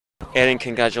Erin,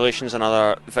 congratulations on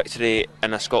another victory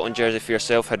in a Scotland jersey for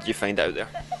yourself. How did you find it out there?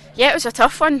 Yeah, it was a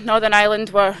tough one. Northern Ireland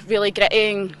were really gritty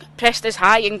and pressed us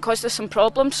high and caused us some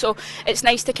problems, so it's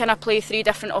nice to kind of play three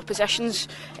different oppositions,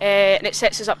 and it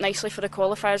sets us up nicely for the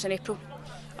qualifiers in April.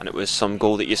 And it was some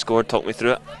goal that you scored. Talk me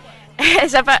through it.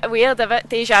 It's a bit weird, a bit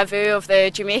deja vu of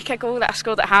the Jamaica goal that I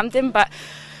scored at Hampden, but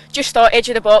just thought edge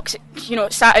of the box,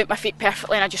 it sat out my feet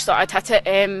perfectly and I just thought I'd hit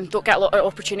it. Don't get a lot of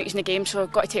opportunities in the game, so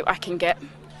I've got to take what I can get.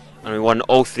 And we won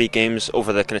all three games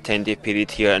over the kind of 10-day period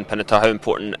here in Pinatar. How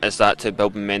important is that to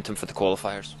build momentum for the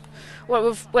qualifiers?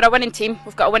 Well, we're a winning team.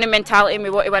 We've got a winning mentality and we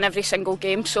want to win every single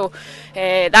game. So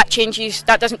that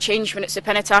doesn't change when it's the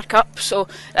Pinatar Cup. So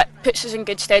that puts us in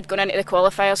good stead going into the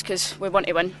qualifiers because we want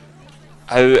to win.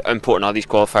 How important are these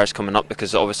qualifiers coming up?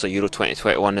 Because obviously Euro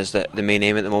 2021 is the main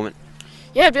aim at the moment.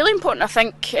 Yeah, really important. I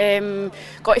think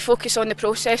got to focus on the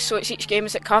process. So it's each game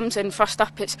as it comes, and first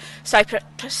up it's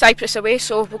Cyprus away.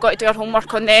 So we've got to do our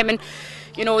homework on them, and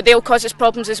they'll cause us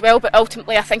problems as well. But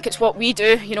ultimately, I think it's what we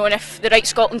do. And if the right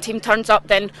Scotland team turns up,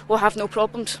 then we'll have no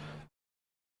problems.